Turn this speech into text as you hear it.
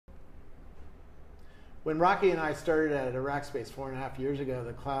When Rocky and I started at Rackspace 4.5 years ago,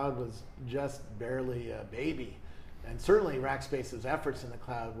 the cloud was just barely a baby. And certainly Rackspace's efforts in the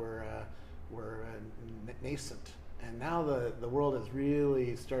cloud were nascent. And now the world has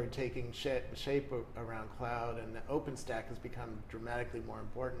really started taking shape around cloud, and OpenStack has become dramatically more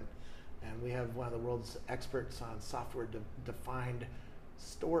important. And we have one of the world's experts on software-defined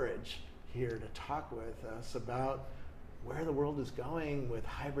storage here to talk with us about where the world is going with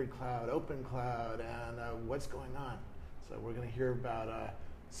hybrid cloud, open cloud, and what's going on. So we're going to hear about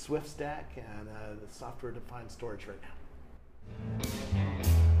SwiftStack and the software-defined storage right now.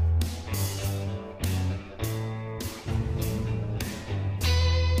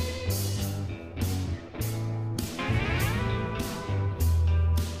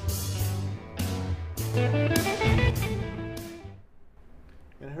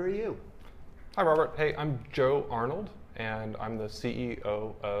 And who are you? Hi, Robert. Hey, I'm Joe Arnold, and I'm the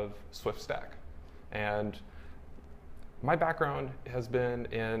CEO of SwiftStack. And my background has been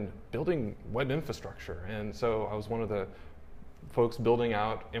in building web infrastructure. And so I was one of the folks building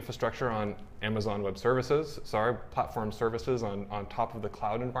out infrastructure on Amazon Web Services, platform services on top of the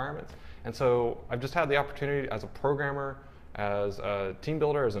cloud environment. And so I've just had the opportunity as a programmer, as a team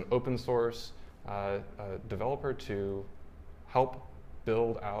builder, as an open source developer to help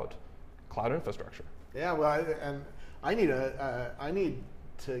build out cloud infrastructure. Yeah, well, I need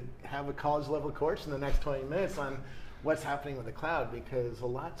to have a college level course in the next 20 minutes on what's happening with the cloud, because a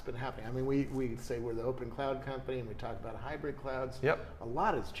lot's been happening. I mean, we say we're the open cloud company, and we talk about hybrid clouds. Yep. A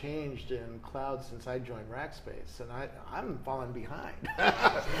lot has changed in cloud since I joined Rackspace, and I'm falling behind.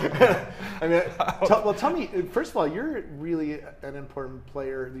 I mean, tell me, first of all, you're really an important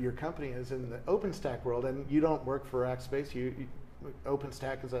player. Your company is in the OpenStack world, and you don't work for Rackspace.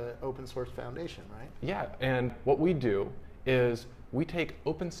 OpenStack is an open source foundation, right? Yeah, and what we do is we take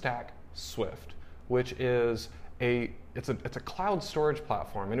OpenStack Swift, which is it's a cloud storage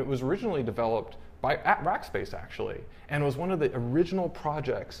platform, and it was originally developed at Rackspace actually, and it was one of the original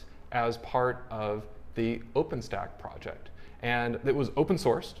projects as part of the OpenStack project, and it was open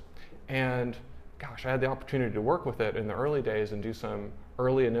sourced. And gosh, I had the opportunity to work with it in the early days and do some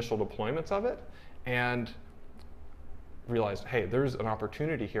early initial deployments of it, and realized, hey, there's an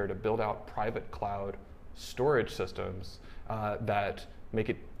opportunity here to build out private cloud storage systems that make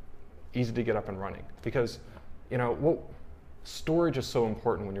it easy to get up and running. Because, storage is so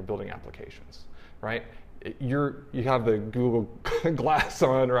important when you're building applications, right? You have the Google Glass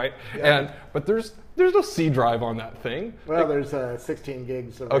on, right? Yeah. But there's no C drive on that thing. Well, there's 16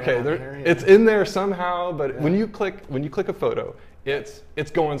 gigs of okay, RAM. It's in there somehow, but when you click a photo,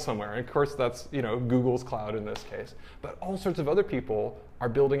 it's going somewhere. And of course, that's Google's cloud in this case. But all sorts of other people are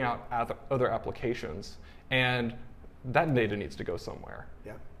building out other applications, and that data needs to go somewhere.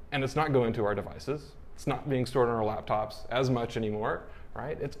 Yeah. And it's not going to our devices. It's not being stored on our laptops as much anymore,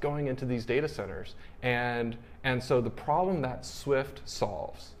 right? It's going into these data centers. And so the problem that Swift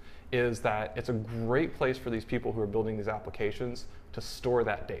solves is that it's a great place for these people who are building these applications to store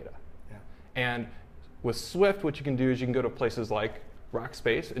that data. Yeah. And with Swift, what you can do is you can go to places like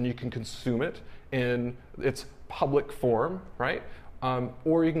Rackspace and you can consume it in its public form, right?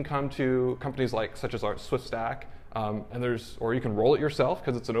 Or you can come to companies such as our SwiftStack, or you can roll it yourself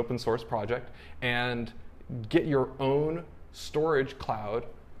because it's an open source project, and get your own storage cloud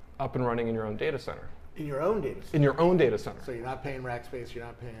up and running in your own data center. In your own data center? In your own data center. So you're not paying Rackspace, you're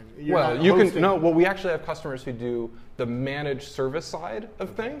not paying... We actually have customers who do the managed service side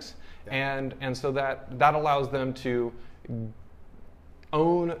of things, yeah. And so that allows them to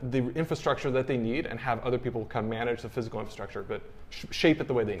own the infrastructure that they need and have other people come manage the physical infrastructure, but shape it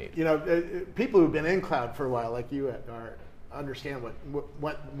the way they need. People who've been in cloud for a while, like you understand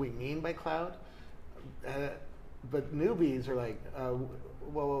what we mean by cloud, but newbies are like,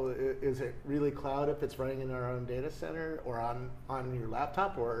 well, is it really cloud if it's running in our own data center or on your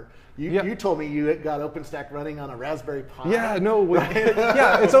laptop? Or you told me you got OpenStack running on a Raspberry Pi. Yeah, no,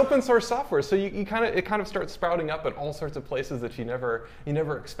 yeah, it's open source software, so it kind of starts sprouting up in all sorts of places that you never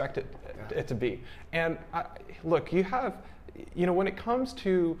expect it to be. And look, you have, when it comes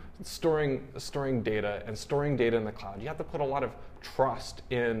to storing data and storing data in the cloud, you have to put a lot of trust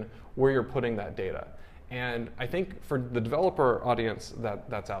in where you're putting that data. And I think for the developer audience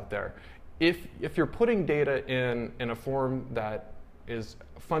that's out there, if you're putting data in a form that is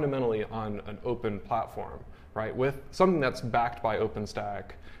fundamentally on an open platform, right, with something that's backed by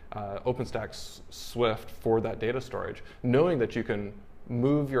OpenStack, OpenStack Swift for that data storage, knowing that you can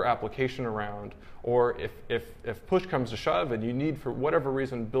move your application around, or if push comes to shove and you need, for whatever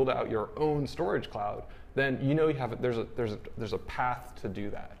reason, build out your own storage cloud, then you have there's a path to do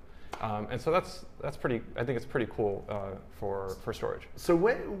that. And so that's pretty. I think it's pretty cool for storage. So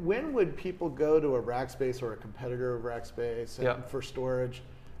when would people go to a Rackspace or a competitor of Rackspace for storage,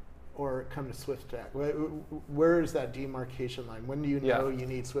 or come to SwiftStack? Where is that demarcation line? When do you know you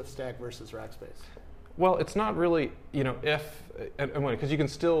need SwiftStack versus Rackspace? Well, it's not really, if and when, because you can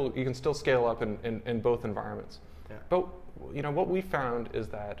still scale up in both environments. Yeah. But what we found is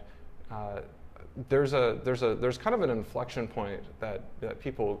that there's kind of an inflection point that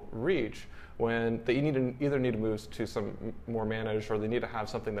people reach when they either need to move to some more managed, or they need to have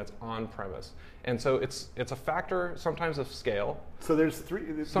something that's on premise. And so it's a factor sometimes of scale. So there's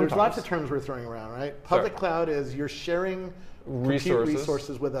lots of terms we're throwing around, right? Public cloud is you're sharing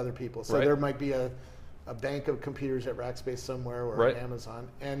resources with other people. So there might be a bank of computers at Rackspace somewhere, or at Amazon,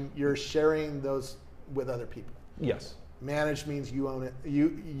 and you're sharing those with other people. Yes. Managed means you own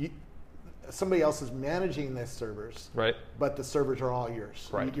it. Somebody else is managing the servers, but the servers are all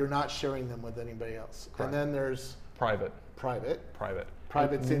yours. You're not sharing them with anybody else. Correct. And then there's private.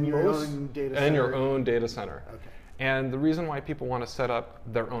 Private's in your own data center. In your own data center. Okay. And the reason why people want to set up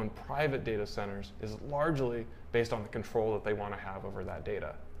their own private data centers is largely based on the control that they want to have over that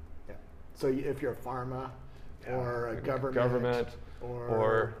data. Yeah. So if you're a pharma or a government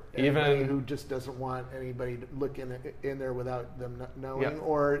or even who just doesn't want anybody to look in there without them knowing,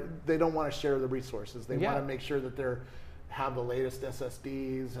 or they don't want to share the resources. They want to make sure that they have the latest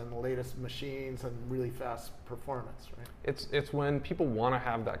SSDs and the latest machines and really fast performance, right? It's when people want to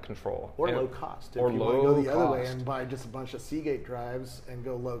have that control. Or low cost. If you want to go the other way and buy just a bunch of Seagate drives and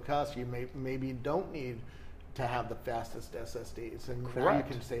go low cost, you maybe don't need to have the fastest SSDs, and now you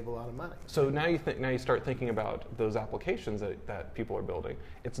can save a lot of money. So now you start thinking about those applications that people are building.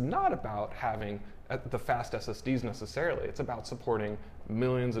 It's not about having the fast SSDs necessarily. It's about supporting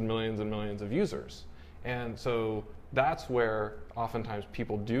millions and millions and millions of users. And so that's where oftentimes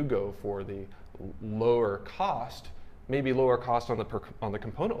people do go for the lower cost, maybe lower cost on the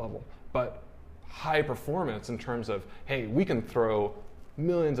component level, but high performance in terms of, hey, we can throw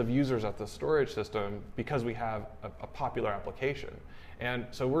millions of users at the storage system because we have a popular application. And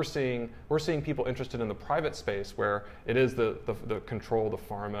so we're seeing people interested in the private space, where it is the control, the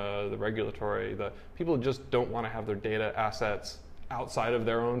pharma, the regulatory, the people who just don't want to have their data assets outside of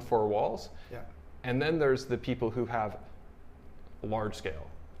their own four walls. Yeah. And then there's the people who have large scale.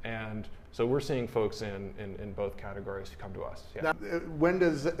 And so we're seeing folks in both categories who come to us. Yeah. Now, when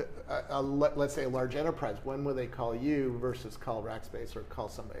does, let's say a large enterprise, when will they call you versus call Rackspace or call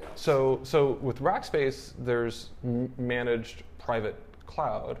somebody else? So with Rackspace, there's managed private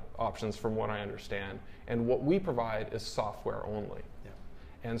cloud options from what I understand. And what we provide is software only. Yeah.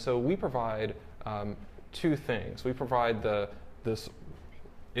 And so we provide two things. We provide this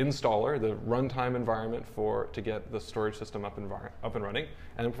installer, the runtime environment to get the storage system up and running,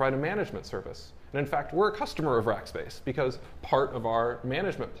 and then provide a management service. And in fact, we're a customer of Rackspace because part of our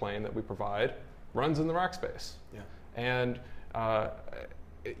management plane that we provide runs in the Rackspace. Yeah. And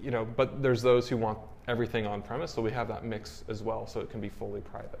but there's those who want everything on premise, so we have that mix as well, so it can be fully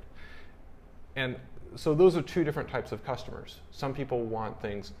private. And so those are two different types of customers. Some people want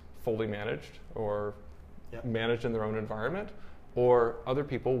things fully managed or managed in their own environment, or other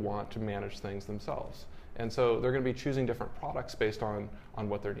people want to manage things themselves. And so they're going to be choosing different products based on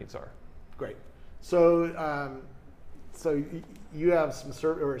what their needs are. Great. So so you have some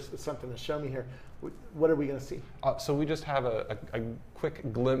or something to show me here. What are we going to see? So we just have a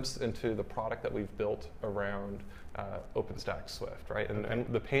quick glimpse into the product that we've built around OpenStack Swift, right? And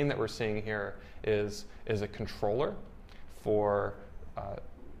the pane that we're seeing here is a controller for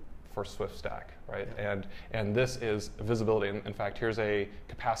SwiftStack, right? Yeah. And this is visibility. In fact, here's a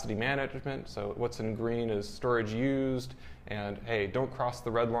capacity management. So what's in green is storage used, and hey, don't cross the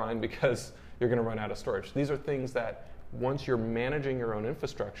red line because you're going to run out of storage. These are things that once you're managing your own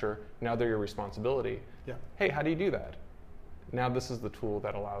infrastructure, now they're your responsibility. Yeah. Hey, how do you do that? Now this is the tool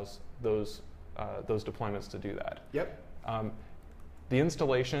that allows those deployments to do that. Yep. The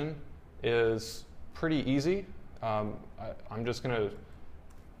installation is pretty easy. I'm just going to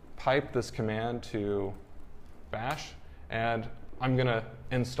pipe this command to bash, and I'm going to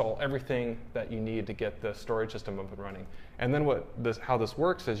install everything that you need to get the storage system up and running. And then how this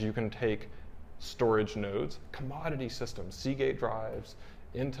works is you can take storage nodes, commodity systems, Seagate drives,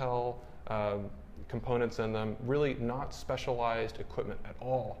 Intel components in them, really not specialized equipment at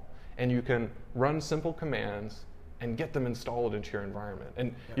all. And you can run simple commands and get them installed into your environment.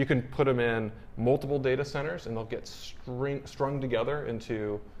 And you can put them in multiple data centers, and they'll get strung together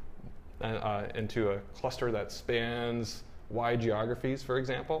into a cluster that spans wide geographies, for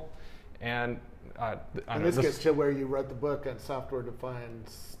example. And And this gets to where you wrote the book on software-defined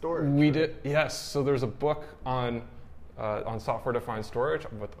storage. We did, yes. So there's a book on software-defined storage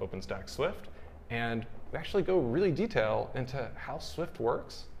with OpenStack Swift, and we actually go really detail into how Swift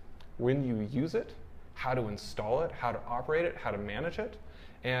works, when you use it, how to install it, how to operate it, how to manage it,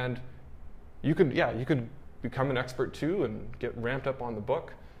 and you could become an expert too and get ramped up on the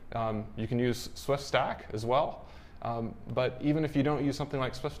book. You can use SwiftStack as well. But even if you don't use something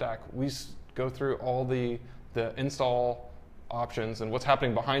like SwiftStack, we go through all the install options, and what's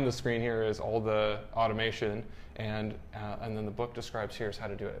happening behind the screen here is all the automation, and then the book describes here's how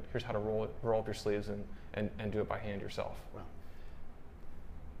to do it. Here's how to roll up your sleeves and do it by hand yourself.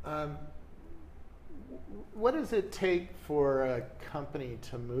 Wow. What does it take for a company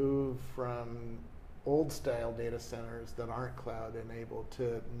to move from old style data centers that aren't cloud enabled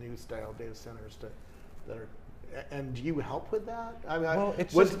to new style data centers that are, and do you help with that? I mean, well,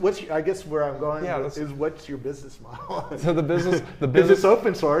 it's I guess where I'm going is what's your business model? So the business it's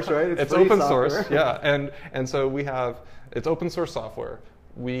open source, right? It's open source, yeah, and so it's open source software.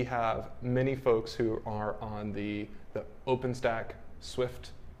 We have many folks who are on the OpenStack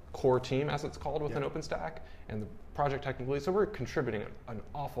Swift core team, as it's called within OpenStack, and the project technical lead. So we're contributing an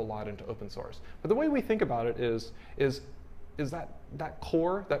awful lot into open source. But the way we think about it is that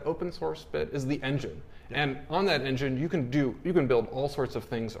core, that open source bit is the engine. Yeah. And on that engine, you can build all sorts of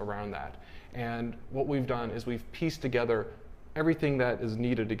things around that. And what we've done is we've pieced together everything that is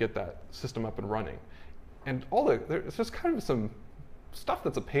needed to get that system up and running. And there's just kind of some stuff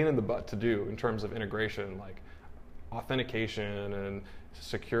that's a pain in the butt to do in terms of integration, like authentication and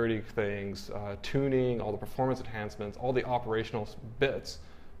security things, tuning, all the performance enhancements, all the operational bits.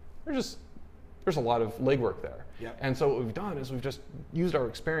 There's a lot of legwork there. Yep. And so what we've done is we've just used our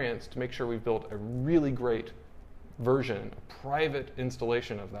experience to make sure we've built a really great version, a private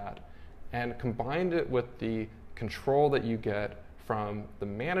installation of that, and combined it with the control that you get from the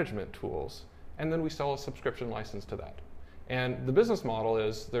management tools, and then we sell a subscription license to that. And the business model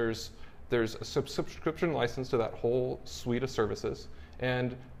is there's a subscription license to that whole suite of services,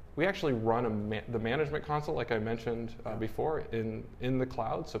 and we actually run the management console, like I mentioned before, in the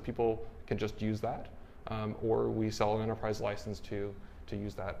cloud, so people can just use that, or we sell an enterprise license to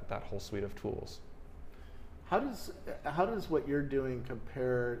use that whole suite of tools. How does what you're doing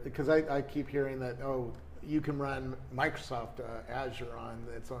compare? Because I keep hearing that you can run Microsoft Azure on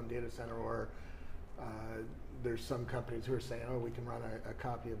its own data center, or there's some companies who are saying, we can run a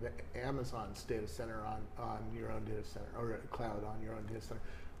copy of Amazon's data center on your own data center, or cloud on your own data center.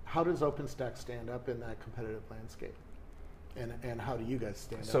 How does OpenStack stand up in that competitive landscape? And how do you guys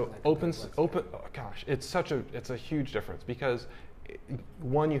stand up in that competitive landscape? Gosh, it's a huge difference, because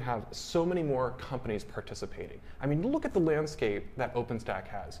one, you have so many more companies participating. I mean, look at the landscape that OpenStack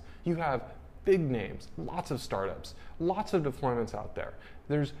has. You have big names, lots of startups, lots of deployments out there.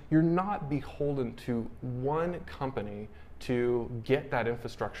 You're not beholden to one company to get that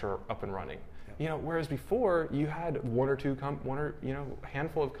infrastructure up and running. Whereas before you had a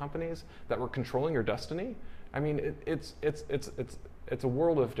handful of companies that were controlling your destiny. I mean, it's a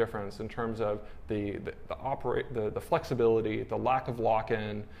world of difference in terms of the flexibility, the lack of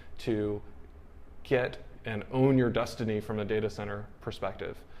lock-in to get and own your destiny from a data center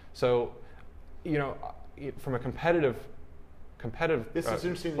perspective. So, from a competitive. This is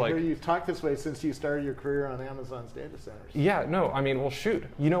interesting to hear you talk this way since you started your career on Amazon's data centers. Yeah, no, I mean, well, shoot.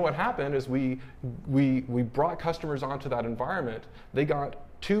 What happened is we brought customers onto that environment. They got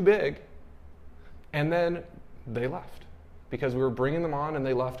too big, and then they left because we were bringing them on, and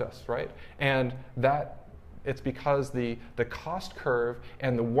they left us, right? And it's because the cost curve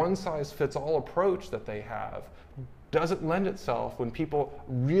and the one-size-fits-all approach that they have doesn't lend itself when people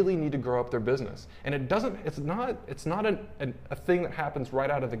really need to grow up their business. And it's not a thing that happens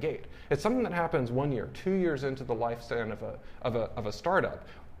right out of the gate. It's something that happens 1 year, 2 years into the lifespan of a startup.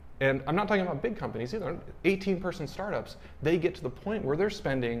 And I'm not talking about big companies either. 18-person startups, they get to the point where they're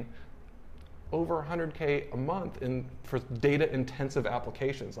spending over $100K a month for data-intensive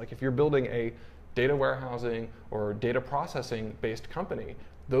applications. Like if you're building a data warehousing or data processing based company,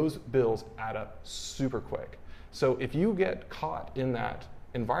 those bills add up super quick. So if you get caught in that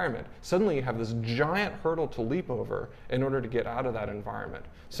environment, suddenly you have this giant hurdle to leap over in order to get out of that environment.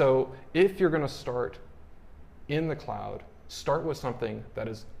 So if you're going to start in the cloud, start with something that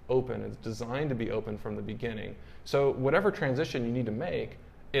is open, it's designed to be open from the beginning. So whatever transition you need to make,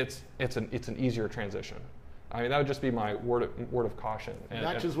 it's an easier transition. I mean, that would just be my word of caution.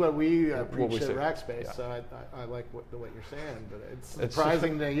 That's just what we what we preach say. at Rackspace, Yeah. so I like what you're saying, but it's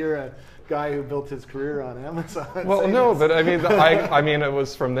surprising that you're a guy who built his career on Amazon. Well, no, but I mean, I mean, it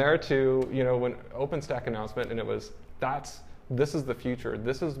was from there to, you know, when OpenStack announcement, and it was, this is the future.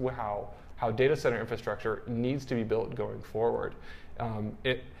 This is how data center infrastructure needs to be built going forward. And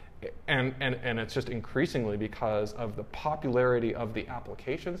it's just increasingly because of the popularity of the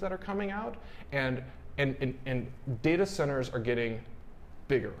applications that are coming out, and data centers are getting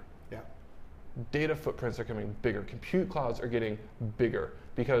bigger. Yeah. Data footprints are becoming bigger. Compute clouds are getting bigger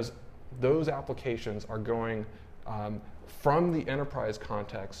because those applications are going from the enterprise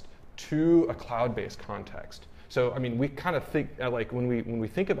context to a cloud-based context. So I mean, we kind of think like when we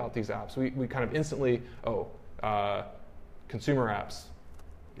think about these apps, we kind of instantly consumer apps,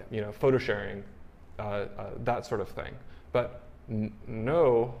 yeah. you know, photo sharing, that sort of thing. But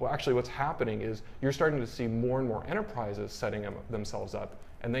no, well, actually, what's happening is you're starting to see more and more enterprises setting themselves up,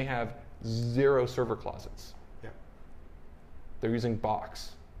 and they have 0 server closets. Yeah. They're using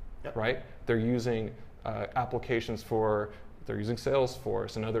Box, yep. right? They're using applications they're using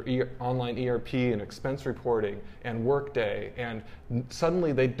Salesforce and other online ERP and expense reporting and Workday, and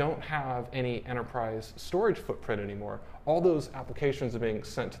suddenly they don't have any enterprise storage footprint anymore. All those applications are being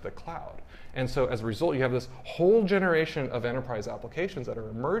sent to the cloud. And so as a result, you have this whole generation of enterprise applications that are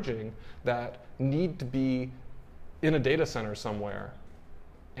emerging that need to be in a data center somewhere.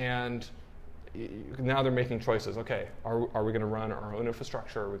 And now they're making choices. Okay, are we going to run our own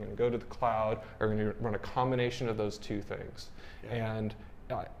infrastructure? Are we going to go to the cloud? Are we going to run a combination of those two things? Yeah. And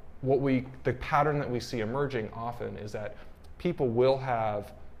the pattern that we see emerging often is that people will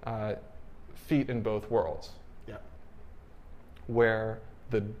have feet in both worlds. Yeah. Where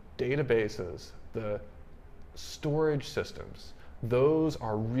the databases, the storage systems, those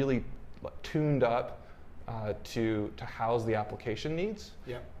are really tuned up to house the application needs.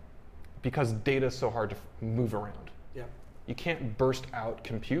 Yeah. Because data is so hard to move around. Yeah. You can't burst out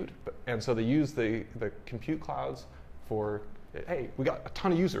compute, and so they use the compute clouds for, hey, we got a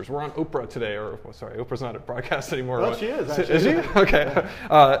ton of users. We're on Oprah today, or sorry, Oprah's not at broadcast anymore. Well, she is, actually. Is she? Okay.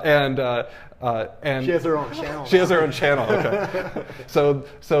 Yeah. And she has her own channel. She has her own channel. Okay. So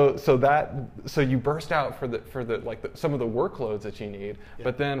you burst out for some of the workloads that you need, yeah.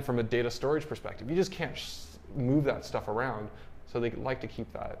 But then from a data storage perspective, you just can't move that stuff around. So they like to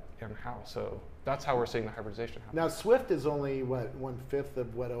keep that in-house. So that's how we're seeing the hybridization happen. Now, Swift is only, what, 1/5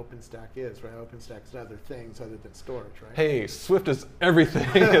 of what OpenStack is, right? OpenStack's other things other than storage, right? Hey, Swift is everything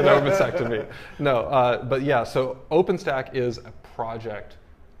in OpenStack to me. No, but yeah, so OpenStack is a project,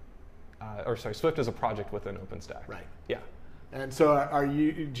 Swift is a project within OpenStack. Right. Yeah. And so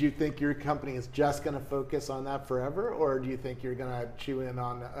do you think your company is just going to focus on that forever, or do you think you're going to chew in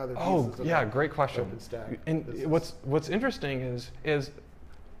on the other pieces of yeah, great question. OpenStack? And what's interesting is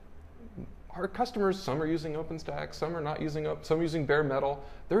our customers, some are using OpenStack, some are not using some are using bare metal.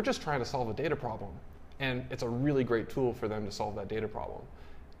 They're just trying to solve a data problem, and it's a really great tool for them to solve that data problem.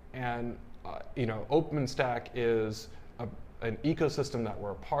 And OpenStack is an ecosystem that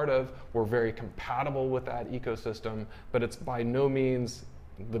we're a part of. We're very compatible with that ecosystem, but it's by no means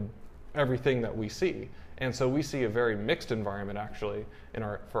everything that we see. And so we see a very mixed environment actually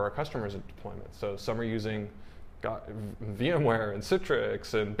for our customers at deployment. So some are using VMware and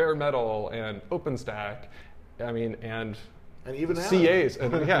Citrix and bare metal and OpenStack. I mean, and even CAs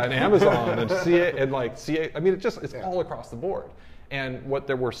and Amazon and CA and like CA. I mean, it's all across the board. And what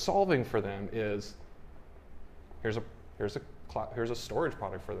we're solving for them is here's a storage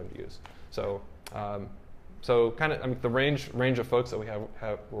product for them to use. So kind of the range of folks that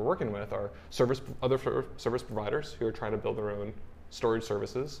we're working with are other service providers who are trying to build their own storage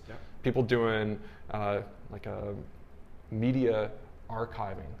services. Yeah. People doing like a media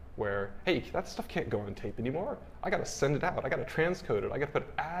archiving where, hey, that stuff can't go on tape anymore. I got to send it out. I got to transcode it. I got to put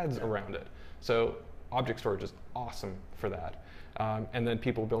ads around it. So object storage is awesome for that. And then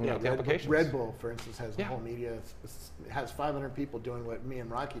people building out the applications. Red Bull, for instance, has the whole media. It has 500 people doing what me and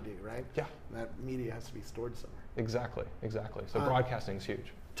Rocky do, right? Yeah. And that media has to be stored somewhere. Exactly. So broadcasting is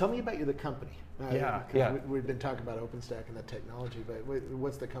huge. Tell me about the company. Yeah. We've been talking about OpenStack and the technology, but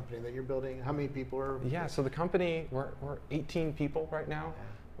what's the company that you're building? How many people are? Yeah. So the company, we're 18 people right now. Yeah.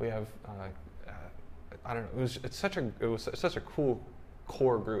 We have, I don't know. It was such a cool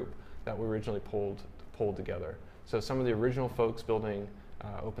core group that we originally pulled together. So some of the original folks building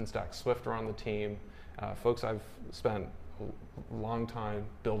OpenStack Swift are on the team. Folks I've spent a long time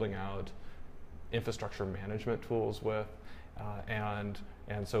building out infrastructure management tools with, and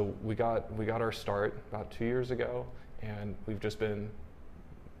so we got our start about 2 years ago, and we've just been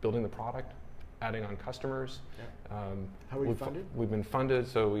building the product, adding on customers. Yeah. How are you funded? We've been funded,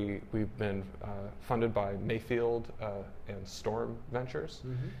 so we've been funded by Mayfield and Storm Ventures,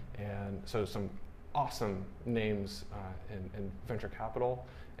 and so some awesome names in venture capital,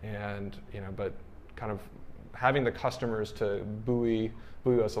 and but kind of having the customers to buoy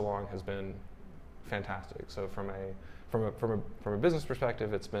us along has been fantastic. So from a business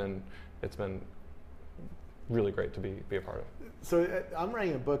perspective, it's been really great to be a part of. So I'm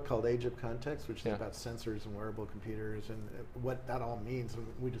writing a book called Age of Context, which is about sensors and wearable computers and what that all means. And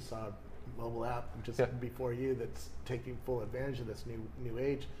we just saw a mobile app just before you that's taking full advantage of this new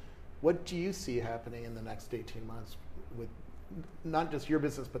age. What do you see happening in the next 18 months with not just your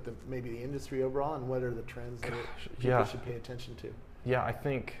business, but maybe the industry overall, and what are the trends that people should pay attention to? Yeah, I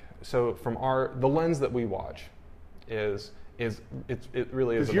think so. From the lens that we watch it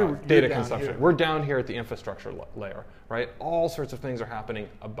really is about data consumption. We're down here at the infrastructure layer, right? All sorts of things are happening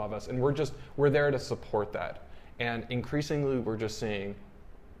above us, and we're there to support that. And increasingly, we're just seeing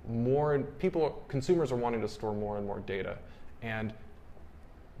consumers are wanting to store more and more data, and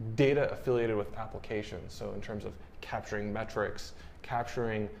data affiliated with applications. So in terms of capturing metrics,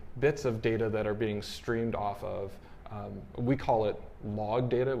 capturing bits of data that are being streamed off of, we call it log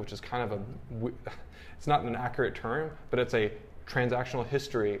data, which is kind of it's not an accurate term, but it's a transactional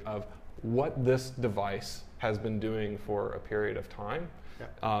history of what this device has been doing for a period of time.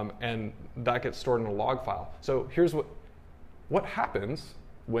 And that gets stored in a log file. So here's what happens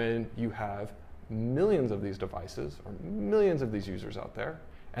when you have millions of these devices or millions of these users out there,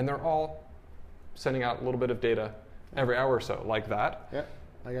 and they're all sending out a little bit of data every hour or so, like that. Yeah,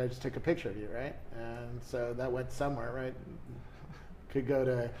 like I just took a picture of you, right? And so that went somewhere, right? Could go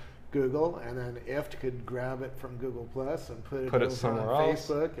to Google, and then IFT could grab it from Google Plus and put it over somewhere on else.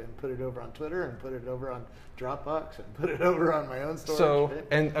 Facebook, and put it over on Twitter, and put it over on Dropbox, and put it over on my own storage. So,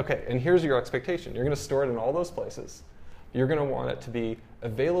 and here's your expectation. You're going to store it in all those places. You're going to want it to be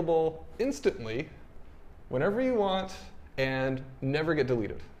available instantly, whenever you want, and never get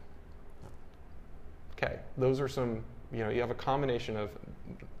deleted. Okay, those are some, you have a combination of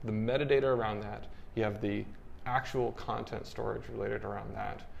the metadata around that, you have the actual content storage related around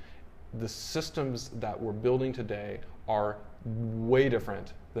that. The systems that we're building today are way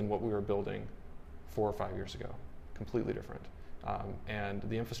different than what we were building 4 or 5 years ago, completely different. And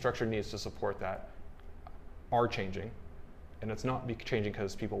the infrastructure needs to support that are changing. And it's not changing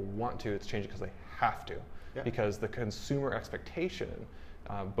because people want to, it's changing because they have to. Yeah. Because the consumer expectation,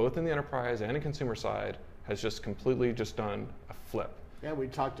 both in the enterprise and in consumer side, has just completely done a flip. Yeah, we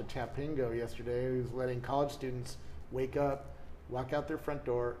talked to Tapingo yesterday, who's letting college students wake up, walk out their front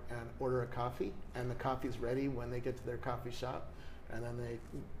door, and order a coffee, and the coffee's ready when they get to their coffee shop, and then they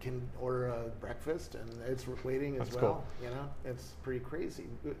can order a breakfast, and it's waiting as well. Cool. It's pretty crazy.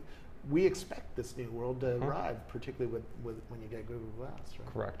 We expect this new world to arrive, particularly with when you get Google Glass.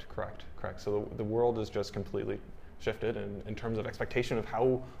 Right? Correct. So the world is just completely shifted in terms of expectation of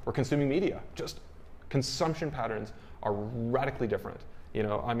how we're consuming media. Just consumption patterns are radically different.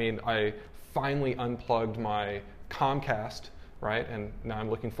 I finally unplugged my Comcast, right? And now I'm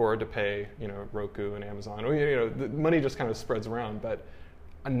looking forward to pay, Roku and Amazon. The money just kind of spreads around. But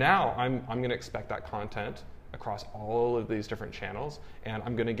now I'm going to expect that content across all of these different channels, and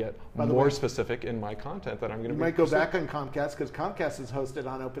I'm going to get more specific in my content that I'm going to. You might go back on Comcast, because Comcast is hosted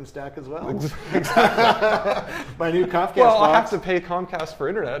on OpenStack as well. My new Comcast box. Well, I have to pay Comcast for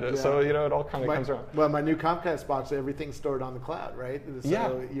internet, so it all kind of comes around. Well, my new Comcast box, everything's stored on the cloud, right?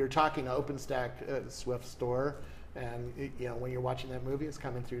 So you're talking to OpenStack Swift store, and when you're watching that movie, it's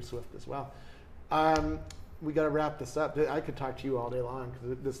coming through Swift as well. We got to wrap this up. I could talk to you all day long,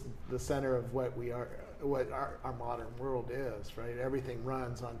 because the center of what our modern world is, right? Everything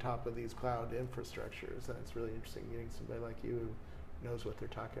runs on top of these cloud infrastructures, and it's really interesting meeting somebody like you who knows what they're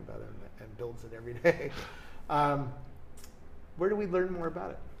talking about and builds it every day. Where do we learn more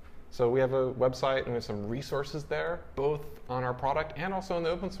about it? So we have a website, and we have some resources there, both on our product and also on the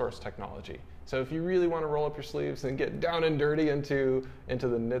open source technology. So if you really want to roll up your sleeves and get down and dirty into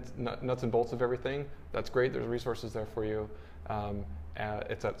the nuts and bolts of everything, that's great. There's resources there for you.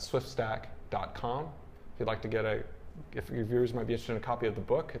 It's at SwiftStack.com. If you'd like to if your viewers might be interested in a copy of the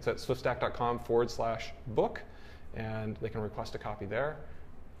book, it's at SwiftStack.com/book, and they can request a copy there.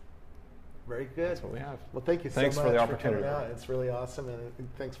 Very good. That's what we have. Well, thank you so much. Thanks for the opportunity. Coming out. It's really awesome, and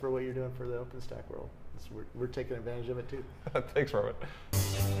thanks for what you're doing for the OpenStack world. We're taking advantage of it too. Thanks, Robert.